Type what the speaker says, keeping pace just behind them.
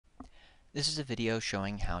This is a video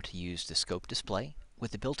showing how to use the scope display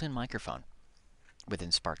with the built-in microphone within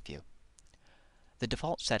SPARKvue. The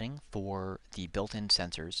default setting for the built-in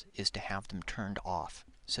sensors is to have them turned off.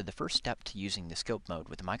 So the first step to using the scope mode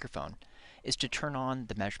with the microphone is to turn on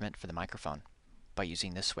the measurement for the microphone by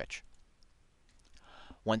using this switch.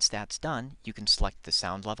 Once that's done, you can select the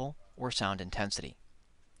sound level or sound intensity.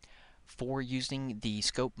 For using the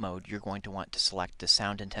scope mode, you're going to want to select the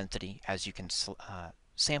sound intensity, as you can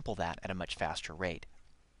sample that at a much faster rate.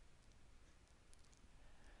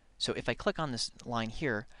 So if I click on this line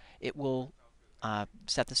here, it will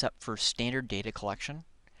set this up for standard data collection.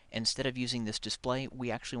 Instead of using this display,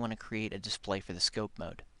 we actually want to create a display for the scope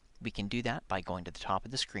mode. We can do that by going to the top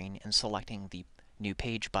of the screen and selecting the New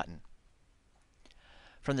Page button.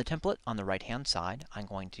 From the template on the right-hand side, I'm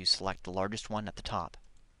going to select the largest one at the top.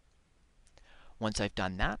 Once I've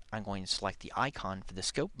done that, I'm going to select the icon for the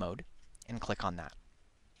scope mode and click on that.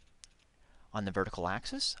 On the vertical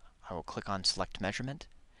axis, I will click on Select Measurement,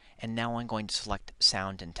 and now I'm going to select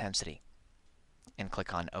Sound Intensity and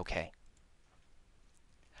click on OK.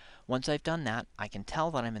 Once I've done that, I can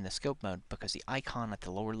tell that I'm in the scope mode because the icon at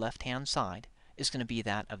the lower left-hand side is going to be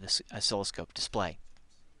that of the oscilloscope display.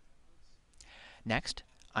 Next,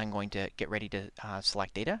 I'm going to get ready to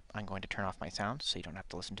select data. I'm going to turn off my sound so you don't have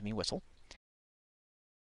to listen to me whistle.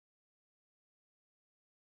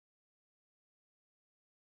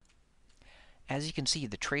 As you can see,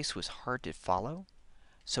 the trace was hard to follow,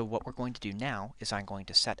 so what we're going to do now is I'm going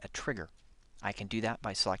to set a trigger. I can do that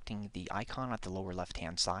by selecting the icon at the lower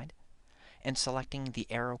left-hand side and selecting the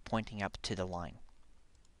arrow pointing up to the line.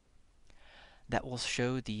 That will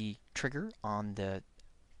show the trigger on the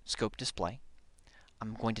scope display.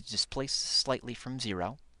 I'm going to displace slightly from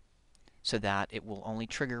 0 so that it will only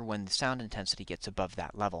trigger when the sound intensity gets above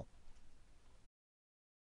that level.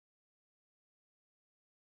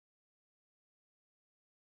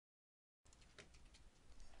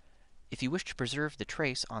 If you wish to preserve the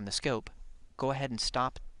trace on the scope, go ahead and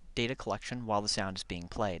stop data collection while the sound is being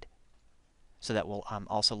played. So that will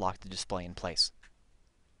also lock the display in place.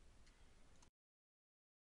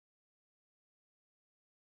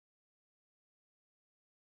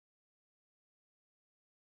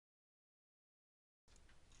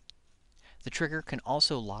 The trigger can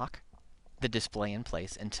also lock the display in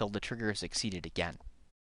place until the trigger is exceeded again.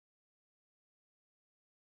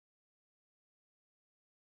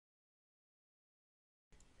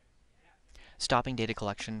 Stopping data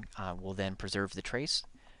collection will then preserve the trace,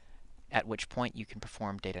 at which point you can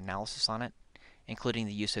perform data analysis on it, including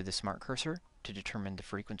the use of the smart cursor to determine the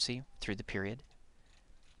frequency through the period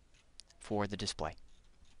for the display.